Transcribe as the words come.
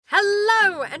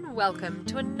and welcome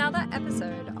to another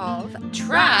episode of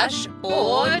Trash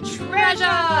or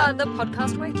Treasure, the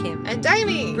podcast where Kim and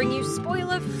Amy bring you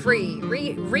spoiler-free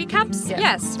recaps. Yeah,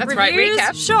 Yes, that's reviews, right,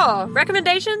 recaps. Sure,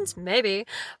 recommendations, maybe,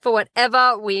 for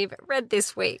whatever we've read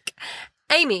this week.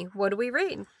 Amy, what do we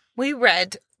read? We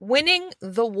read Winning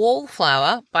the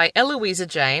Wallflower by Eloisa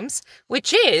James,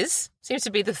 which seems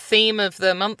to be the theme of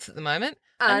the month at the moment.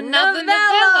 Another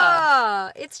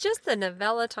novella. It's just the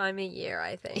novella time of year,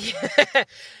 I think.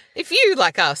 If you,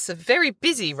 like us, are very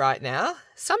busy right now,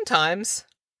 sometimes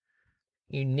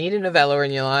you need a novella in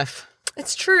your life.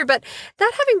 It's true, but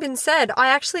that having been said, I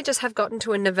actually just have gotten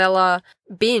to a novella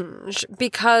binge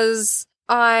because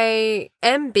I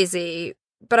am busy,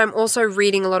 but I'm also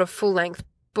reading a lot of full-length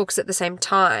books at the same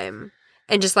time.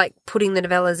 And just, like, putting the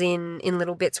novellas in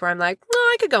little bits where I'm like,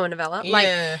 I could go a novella. Yeah.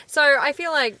 Like, so I feel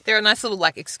like... They're a nice little,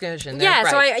 like, excursion. Yeah,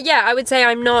 so I would say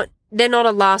they're not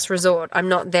a last resort. I'm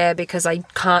not there because I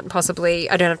don't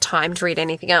have time to read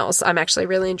anything else. I'm actually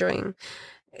really enjoying,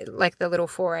 like, the little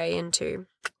foray into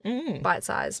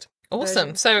bite-sized.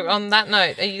 Awesome. version. So on that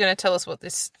note, are you going to tell us what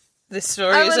this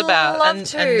story I is would about? love And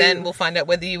to. then we'll find out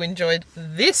whether you enjoyed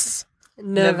this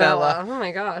Novella. Oh,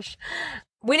 my gosh.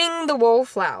 Winning the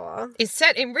Wallflower. It's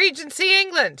set in Regency,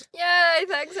 England. Yay,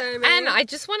 thanks, Amy. And I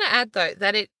just want to add, though,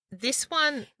 that this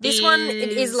one it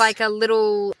is like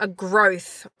a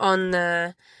growth on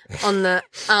the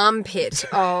armpit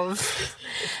of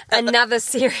another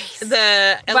series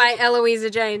by Eloisa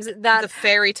James. The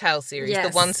fairy tale series,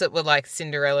 Yes. the ones that were like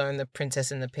Cinderella and the Princess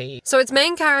and the Pea. So its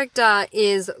main character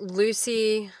is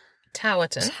Lucy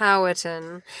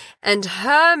Towerton. and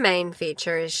her main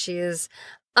feature is she is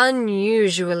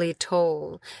unusually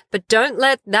tall. But don't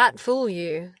let that fool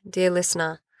you, dear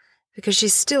listener, because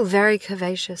she's still very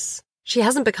curvaceous. She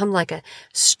hasn't become like a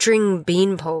string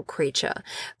beanpole creature.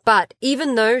 But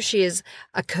even though she is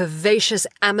a curvaceous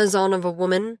Amazon of a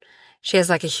woman, she has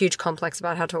like a huge complex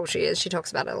about how tall she is. She talks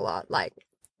about it a lot. Like,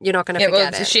 you're not going to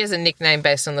forget it. She has a nickname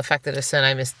based on the fact that her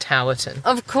surname is Towerton.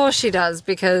 Of course she does,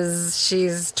 because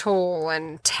she's tall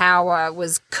and Tower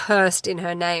was cursed in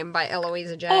her name by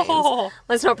Eloisa James. Oh.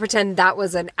 Let's not pretend that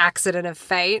was an accident of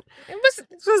fate. It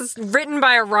was written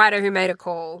by a writer who made a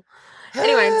call.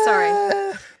 Anyway,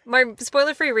 sorry. My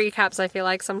spoiler-free recaps, I feel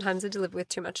like sometimes are delivered with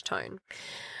too much tone.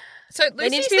 So They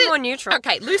need to be more neutral.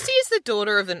 Okay, Lucy is the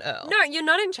daughter of an earl. No, you're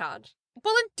not in charge.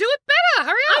 Well, then do it better.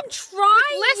 Hurry up. I'm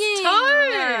trying. Less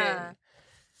tone.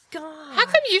 God. How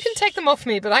come you can take them off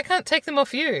me, but I can't take them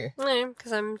off you? No,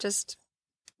 because I'm just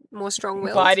more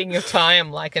strong-willed. Biding your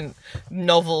time like a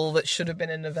novel that should have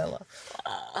been a novella.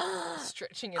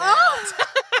 Stretching it out.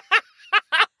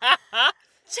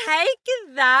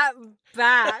 Take that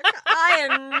back. I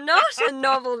am not a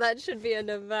novel that should be a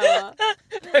novella.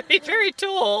 Very, very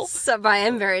tall. So, but I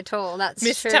am very tall, that's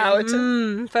Miss true.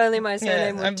 Towerton. If only my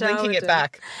surname was I'm Towerton. linking it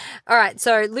back. All right,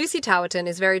 so Lucy Towerton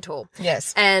is very tall.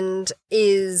 Yes. And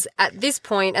is, at this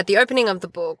point, at the opening of the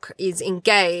book, is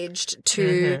engaged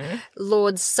to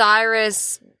Lord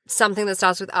Cyrus, something that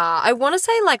starts with R. I want to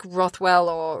say like Rothwell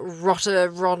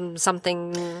or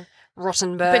something...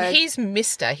 Rottenberg. But he's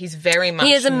Mr. He's very much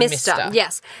He is a mister,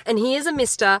 yes. And he is a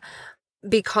mister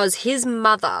because his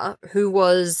mother, who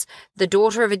was the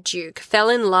daughter of a duke, fell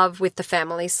in love with the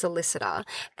family solicitor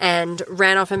and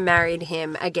ran off and married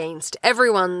him against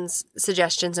everyone's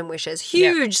suggestions and wishes.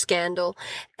 Huge scandal.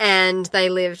 And they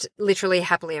lived literally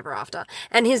happily ever after.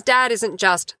 And his dad isn't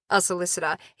just a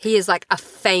solicitor. He is like a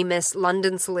famous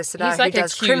London solicitor He's like who a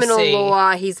does criminal QC.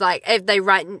 law. He's like,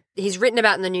 he's written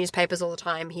about in the newspapers all the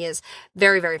time. He is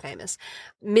very, very famous.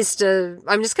 I'm just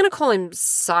going to call him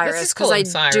Cyrus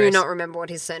because I do not remember what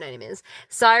his surname is.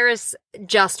 Cyrus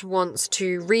just wants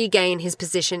to regain his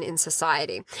position in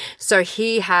society. So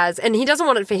he doesn't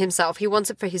want it for himself. He wants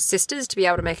it for his sisters to be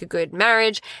able to make a good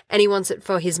marriage, and he wants it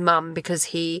for his mum because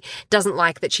he doesn't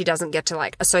like that she doesn't get to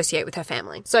like associate with her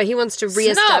family. So he wants to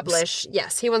reestablish,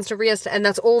 and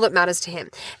that's all that matters to him.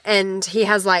 And he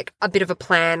has like a bit of a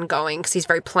plan going because he's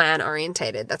very plan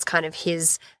orientated. That's kind of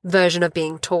his version of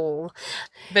being tall.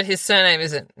 But his surname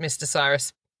isn't Mr.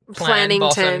 Cyrus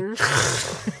Plannington.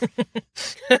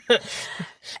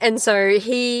 And so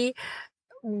he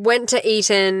went to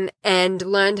Eton and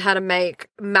learned how to make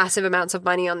massive amounts of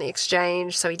money on the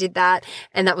exchange. So he did that,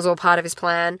 and that was all part of his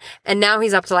plan. And now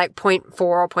he's up to like 0.4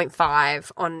 or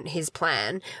 0.5 on his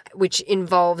plan, which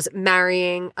involves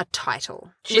marrying a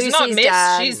title. She's Lucy's not Miss,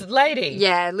 dad, she's Lady.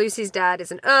 Yeah, Lucy's dad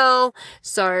is an earl,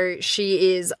 so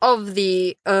she is of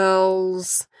the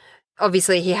earls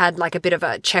obviously he had like a bit of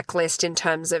a checklist in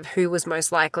terms of who was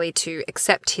most likely to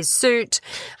accept his suit,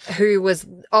 who was,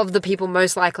 of the people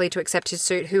most likely to accept his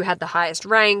suit, who had the highest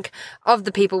rank, of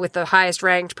the people with the highest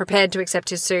rank prepared to accept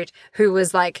his suit, who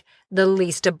was like the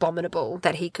least abominable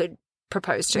that he could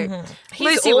propose to. Mm-hmm.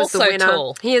 Lucy was the winner.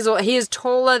 Tall. He is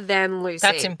taller than Lucy.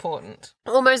 That's important.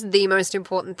 Almost the most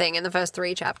important thing in the first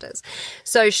 3 chapters.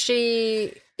 So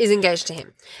she is engaged to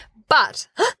him. But,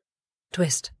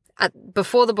 twist,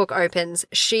 before the book opens,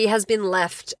 she has been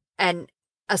left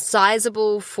a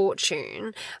sizable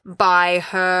fortune by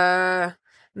her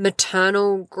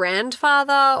maternal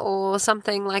grandfather or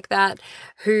something like that,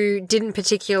 who didn't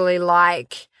particularly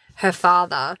like her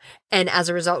father, and as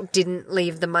a result didn't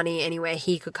leave the money anywhere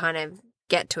he could kind of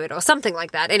get to it or something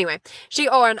like that. Anyway,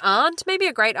 or an aunt, maybe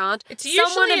a great aunt. It's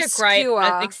usually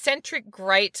an eccentric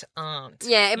great aunt.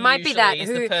 Yeah, it might be that. Is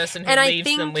the person who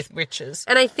leaves them with riches.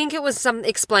 And I think it was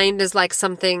explained as like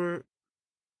something,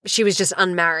 she was just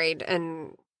unmarried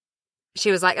and she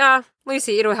was like,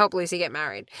 Lucy, it'll help Lucy get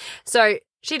married. So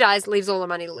she dies, leaves all the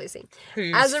money to Lucy.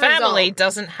 Whose family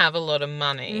doesn't have a lot of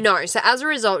money. No, so as a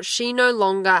result, she no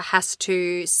longer has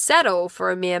to settle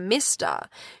for a mere mister.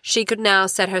 She could now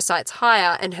set her sights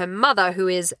higher, and her mother, who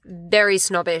is very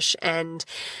snobbish and,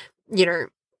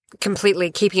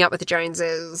 completely keeping up with the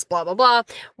Joneses, blah, blah, blah,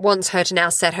 wants her to now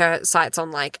set her sights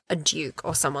on, like, a duke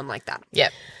or someone like that.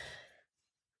 Yep.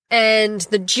 And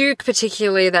the duke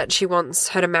particularly that she wants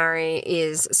her to marry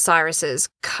is Cyrus's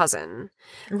cousin.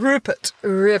 Rupert,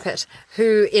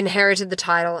 who inherited the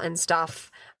title and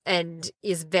stuff and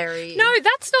is very... No,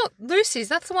 that's not Lucy's.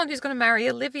 That's the one who's going to marry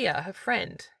Olivia, her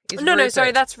friend. No,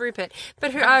 sorry, that's Rupert.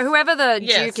 But whoever the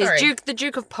duke is, the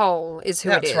Duke of Pole is who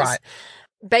it is. That's right.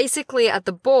 Basically, at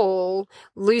the ball,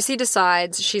 Lucy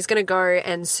decides she's going to go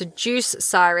and seduce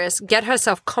Cyrus, get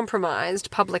herself compromised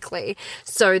publicly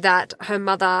so that her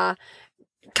mother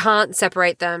can't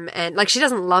separate them. And, like, she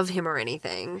doesn't love him or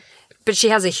anything, but she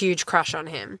has a huge crush on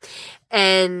him.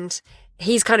 And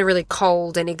he's kind of really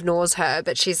cold and ignores her,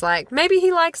 but she's like, maybe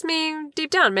he likes me deep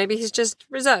down. Maybe he's just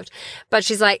reserved. But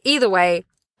she's like, either way,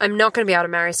 I'm not going to be able to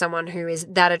marry someone who is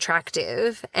that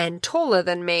attractive and taller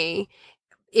than me.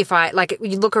 If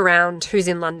you look around who's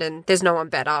in London, there's no one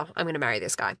better. I'm going to marry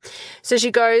this guy. So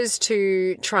she goes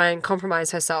to try and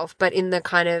compromise herself, but in the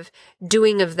kind of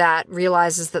doing of that,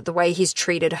 realizes that the way he's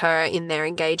treated her in their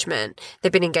engagement,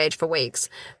 they've been engaged for weeks,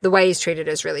 the way he's treated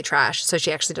her is really trash. So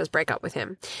she actually does break up with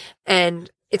him. And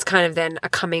it's kind of then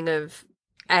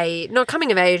a not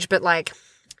coming of age, but like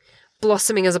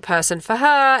blossoming as a person for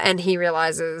her. And he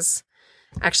realizes,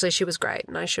 actually, she was great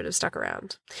and I should have stuck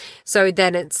around. So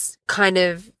then it's kind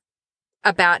of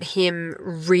about him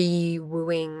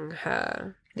re-wooing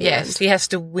her. Yes, he has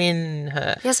to win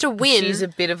her. He has to win. She's a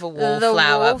bit of a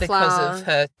wallflower because of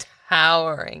her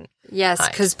towering. Yes,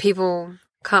 because people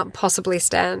can't possibly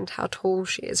stand how tall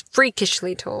she is.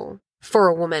 Freakishly tall for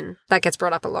a woman. That gets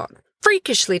brought up a lot.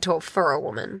 Freakishly tall for a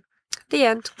woman. The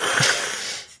end.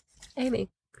 Amy.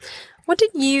 What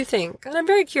did you think? And I'm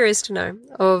very curious to know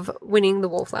of winning the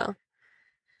Wallflower.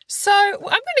 So I'm going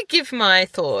to give my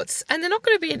thoughts, and they're not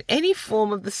going to be in any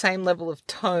form of the same level of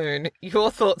tone.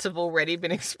 Your thoughts have already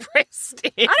been expressed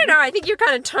in. I don't know. I think you're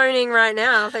kind of toning right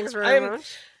now. Thanks very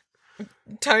much.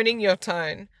 Toning your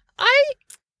tone.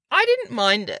 I didn't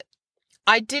mind it.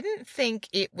 I didn't think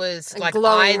it was like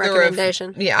glowing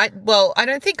recommendation. I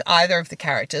don't think either of the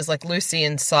characters, like Lucy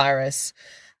and Cyrus,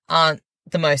 aren't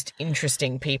the most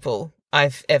interesting people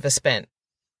I've ever spent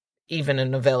even a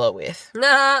novella with.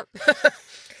 Nah.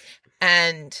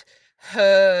 And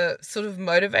her sort of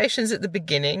motivations at the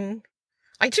beginning,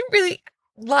 I didn't really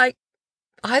like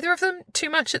either of them too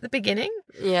much at the beginning.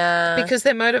 Yeah. Because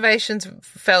their motivations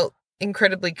felt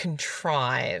incredibly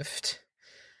contrived.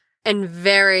 And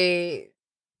very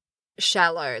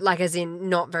shallow, like as in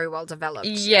not very well developed.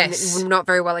 Yes. And not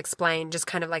very well explained, just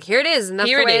kind of like, here it is, and that's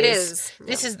the way it is.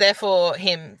 This is therefore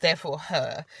him, therefore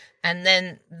her. And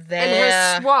then And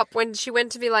her swap, when she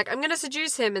went to be like, I'm going to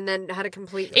seduce him, and then had a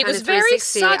complete It was very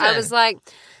sudden. I was like,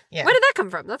 where did that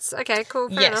come from? That's okay, cool,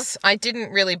 fair enough. I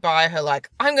didn't really buy her like,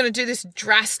 I'm going to do this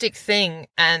drastic thing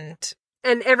and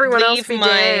everyone else be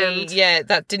damned. Yeah,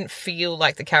 that didn't feel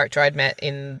like the character I'd met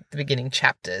in the beginning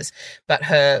chapters. But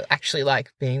her actually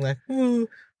like being like,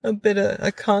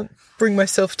 I can't bring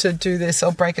myself to do this,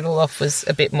 I'll break it all off, was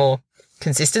a bit more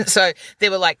consistent. So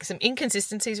there were like some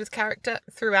inconsistencies with character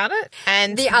throughout it.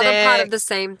 And the other part of the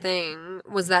same thing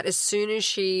was that as soon as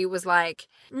she was like,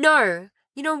 no,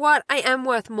 you know what, I am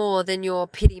worth more than your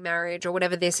pity marriage or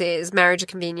whatever this is, marriage of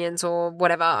convenience or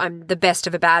whatever, I'm the best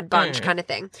of a bad bunch kind of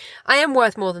thing. I am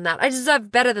worth more than that. I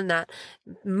deserve better than that.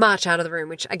 March out of the room,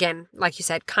 which, again, like you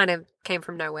said, kind of came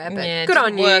from nowhere, but good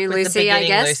on you, Lucy, I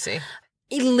guess. Lucy.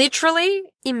 Literally,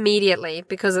 immediately,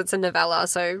 because it's a novella,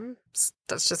 so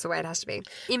that's just the way it has to be.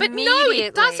 But no,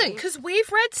 it doesn't, because we've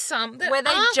read some that where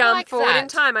they jump forward in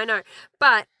time, I know.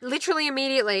 But literally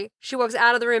immediately, she walks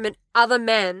out of the room and other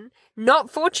men,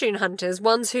 not fortune hunters,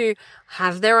 ones who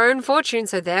have their own fortune,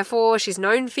 so therefore she's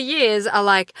known for years, are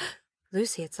like,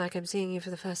 Lucy, it's like I'm seeing you for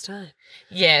the first time.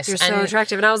 Yes. You're so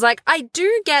attractive. And I was like, I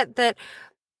do get that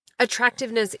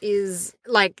attractiveness is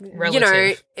like,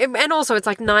 relative. You know, and also it's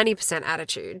like 90%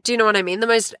 attitude. Do you know what I mean?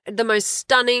 The most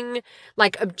stunning,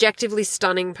 like objectively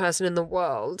stunning person in the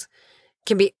world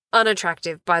can be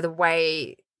unattractive by the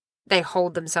way they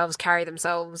hold themselves, carry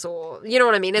themselves, or you know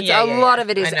what I mean? It's a lot of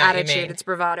it is attitude, it's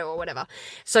bravado or whatever.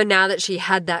 So now that she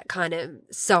had that kind of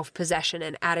self-possession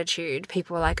and attitude,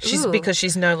 people were like, ooh. Because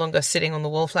she's no longer sitting on the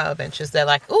wallflower benches. They're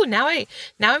like, oh, now I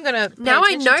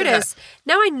notice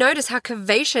how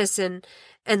curvaceous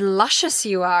and luscious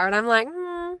you are. And I'm like,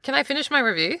 Can I finish my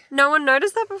review? No one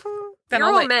noticed that before? Then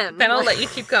You're all men. Then I'll let you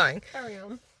keep going. Carry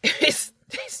on.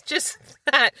 It's just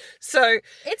that. So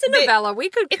it's a novella. We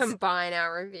could combine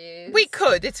our reviews. We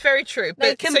could. It's very true.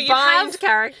 But combined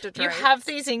character traits. You have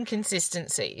these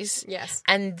inconsistencies. Yes.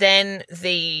 And then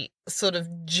the sort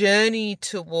of journey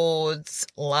towards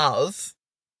love,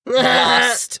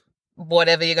 lust,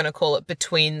 whatever you're going to call it,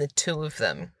 between the two of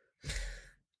them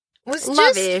was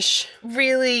love-ish. Just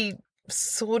really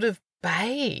sort of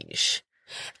beige.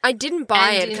 I didn't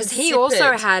buy it because he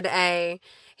also had a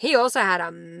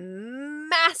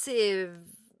massive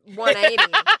 180.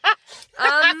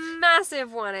 A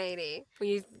massive 180.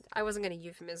 I wasn't going to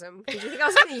euphemism. Did you think I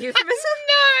was going to euphemism?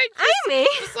 No, Amy.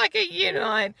 It's like a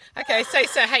unine. Okay,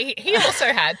 so hey, he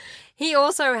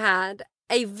also had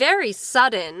a very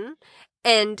sudden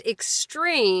and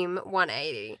extreme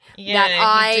 180 that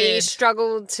I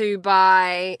struggled to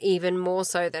buy even more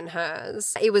so than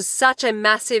hers. It was such a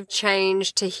massive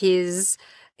change to his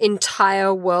entire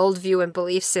worldview and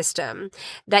belief system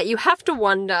that you have to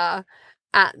wonder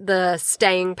at the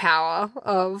staying power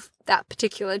of that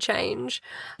particular change.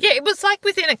 Yeah, it was like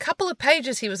within a couple of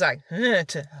pages he was like, I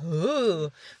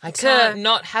can't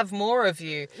not have more of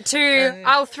you.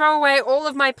 I'll throw away all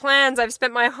of my plans I've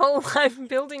spent my whole life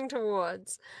building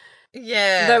towards.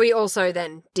 Yeah. Though he also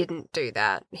then didn't do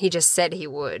that. He just said he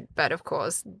would, but of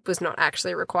course was not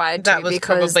actually required to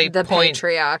because the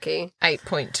patriarchy.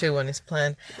 8.2 on his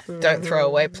plan. Don't throw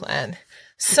away plan.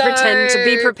 So pretend to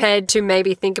be prepared to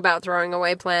maybe think about throwing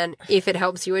away plan if it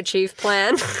helps you achieve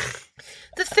plan.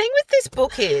 The thing with this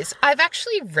book is I've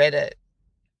actually read it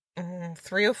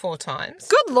 3 or 4 times.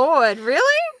 Good Lord,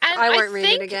 really? And I won't read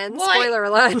it again. Spoiler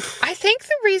alert. I think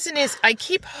the reason is I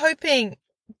keep hoping,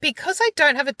 because I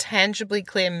don't have a tangibly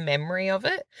clear memory of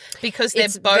it, because they're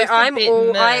both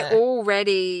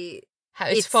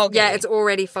it's foggy. Yeah, it's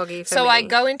already foggy for me. So I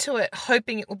go into it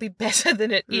hoping it will be better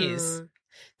than it is.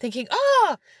 Thinking,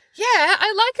 yeah,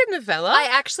 I like a novella. I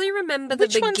actually remember the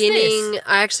beginning.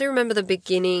 I actually remember the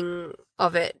beginning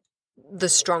of it the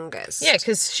strongest. Yeah,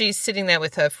 because she's sitting there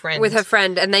with her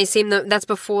friend. And they seem that's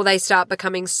before they start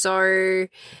becoming so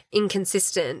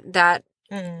inconsistent that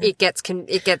it gets a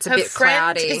bit cloudy. Her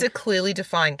friend is a clearly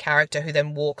defined character who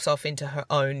then walks off into her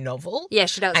own novel. Yeah,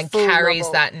 she does. And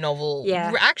carries that novel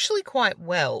actually quite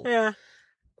well. Yeah.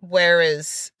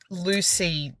 Whereas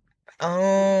Lucy...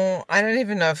 I don't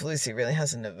even know if Lucy really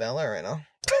has a novella in her.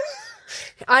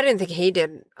 I don't think he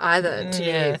did either, to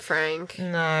be frank.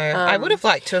 No. I would have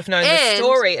liked to have known the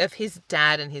story of his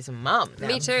dad and his mum.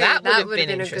 Me too. That would have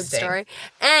been a good story.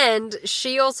 And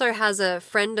she also has a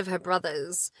friend of her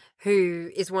brother's who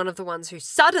is one of the ones who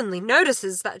suddenly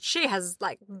notices that she has,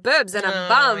 like, burbs in her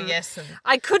bum. Yes.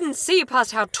 I couldn't see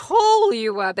past how tall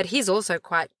you were, but he's also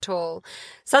quite tall.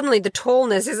 Suddenly the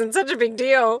tallness isn't such a big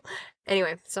deal.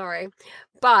 Anyway, sorry.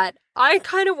 But I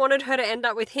kind of wanted her to end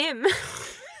up with him.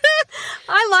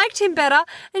 I liked him better,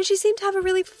 and she seemed to have a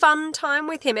really fun time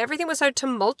with him. Everything was so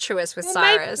tumultuous with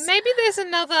Cyrus. Maybe there's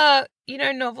another,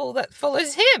 novel that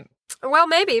follows him. Well,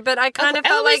 maybe, but I kind of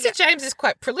felt like... James is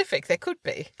quite prolific. There could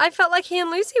be. I felt like he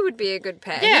and Lucy would be a good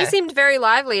pair. Yeah. He seemed very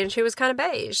lively and she was kind of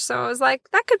beige. So I was like,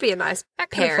 that could be a nice pairing. That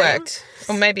could have worked.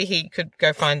 Or maybe he could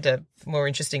go find a more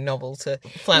interesting novel to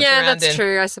flounce around in. Yeah, that's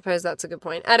true. I suppose that's a good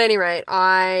point. At any rate,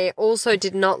 I also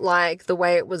did not like the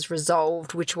way it was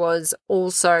resolved, which was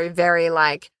also very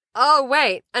like, oh,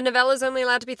 wait, a novella's only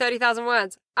allowed to be 30,000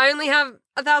 words. I only have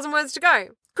 1,000 words to go.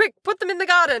 Quick, put them in the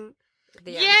garden.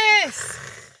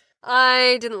 Yes!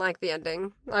 I didn't like the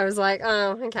ending. I was like,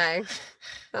 oh, okay.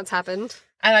 That's happened.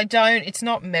 And it's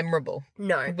not memorable.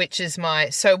 No. Which is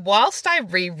so whilst I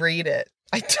reread it,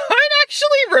 I don't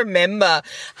actually remember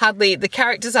hardly, the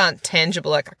characters aren't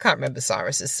tangible. Like, I can't remember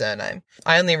Cyrus's surname.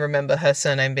 I only remember her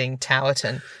surname being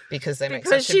Towerton because they make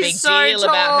such a big deal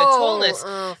about her tallness.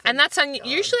 Oh, and that's,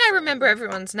 usually I remember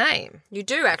everyone's name. You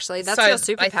do, actually. That's your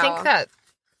superpower. I think that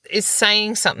is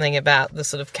saying something about the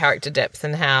sort of character depth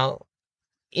and how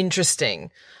interesting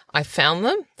I found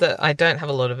them, that I don't have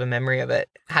a lot of a memory of it,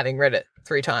 having read it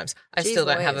 3 times. I still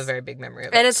don't have a very big memory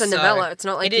of it. And it's a novella. It's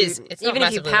not like it is. It's even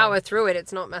if you power through it,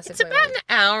 it's not massively It's about long. an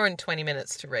hour and 20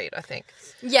 minutes to read, I think.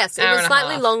 Yes, it was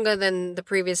slightly longer than the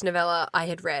previous novella I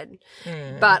had read.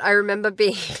 But I remember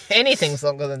being... Anything's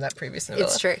longer than that previous novella.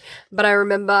 It's true. But I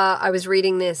remember I was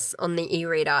reading this on the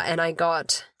e-reader and I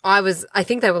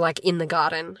think they were like in the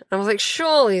garden. And I was like,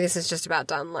 surely this is just about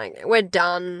done. Like, we're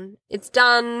done. It's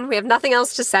done. We have nothing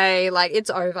else to say. Like, it's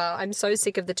over. I'm so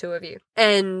sick of the two of you.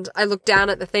 And I looked down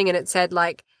at the thing and it said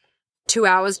like 2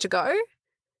 hours to go.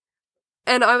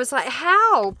 And I was like,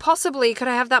 how possibly could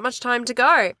I have that much time to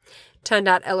go? Turned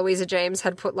out Eloisa James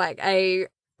had put like a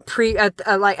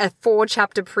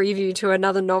 4-chapter preview to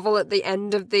another novel at the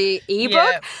end of the ebook.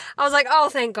 Yeah. I was like, oh,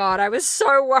 thank God. I was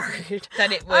so worried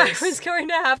that I was going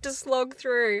to have to slog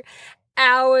through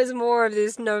hours more of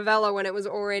this novella when it was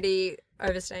already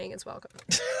overstaying its welcome.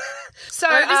 So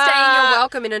overstaying your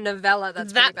welcome in a novella,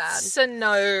 that's pretty bad. That's a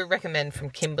no recommend from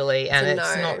Kimberly, and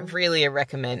it's not really a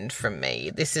recommend from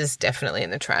me. This is definitely in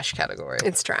the trash category.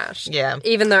 It's trash. Yeah.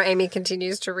 Even though Amy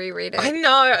continues to reread it. I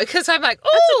know, because I'm like,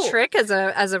 that's a trick as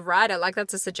a writer. Like,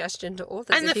 that's a suggestion to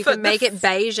authors. And if you can make it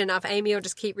beige enough, Amy will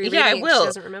just keep rereading it. She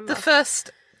doesn't remember. The first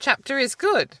chapter is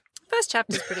good. First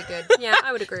chapter's pretty good. Yeah,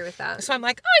 I would agree with that. So I'm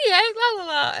like, oh yeah, la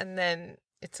la la, and then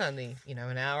it's only,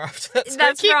 an hour after that. So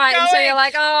that's right. Going. And so you're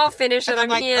like, oh, I'll finish it. I'm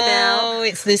like, here now. Oh,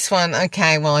 it's this one.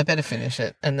 Okay, well, I better finish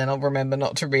it. And then I'll remember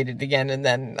not to read it again. And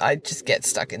then I just get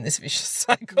stuck in this vicious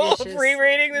cycle of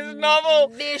rereading this novel.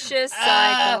 Vicious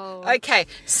cycle. Okay,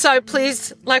 so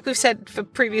please, like we've said for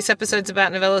previous episodes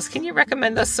about novellas, can you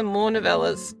recommend us some more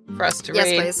novellas for us to read?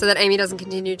 Yes, please, so that Amy doesn't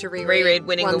continue to reread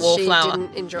Winning the Wallflower. She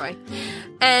didn't enjoy.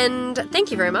 And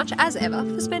thank you very much, as ever,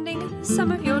 for spending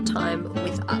some of your time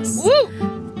with us.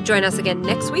 Woo! Join us again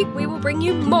next week. We will bring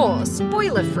you more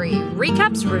spoiler-free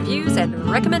recaps, reviews, and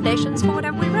recommendations for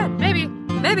whatever we read. Maybe.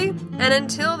 And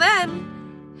until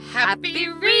then, happy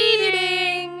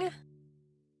reading!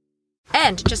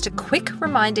 And just a quick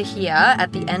reminder here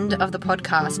at the end of the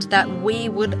podcast that we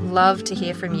would love to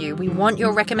hear from you. We want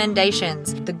your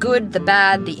recommendations. The good, the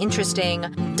bad, the interesting,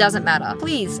 doesn't matter.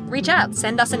 Please reach out.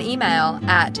 Send us an email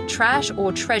at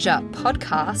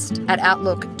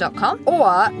trashortreasurepodcast@outlook.com.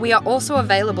 Or we are also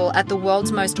available at the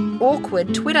world's most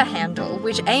awkward Twitter handle,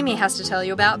 which Amy has to tell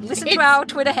you about. Listen to our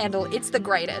Twitter handle. It's the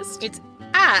greatest. It's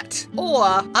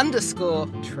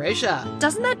 @_treasure.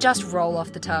 Doesn't that just roll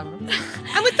off the tongue?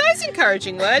 And with those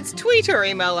encouraging words, tweet or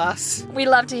email us. We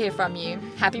love to hear from you.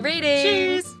 Happy reading!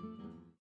 Cheers!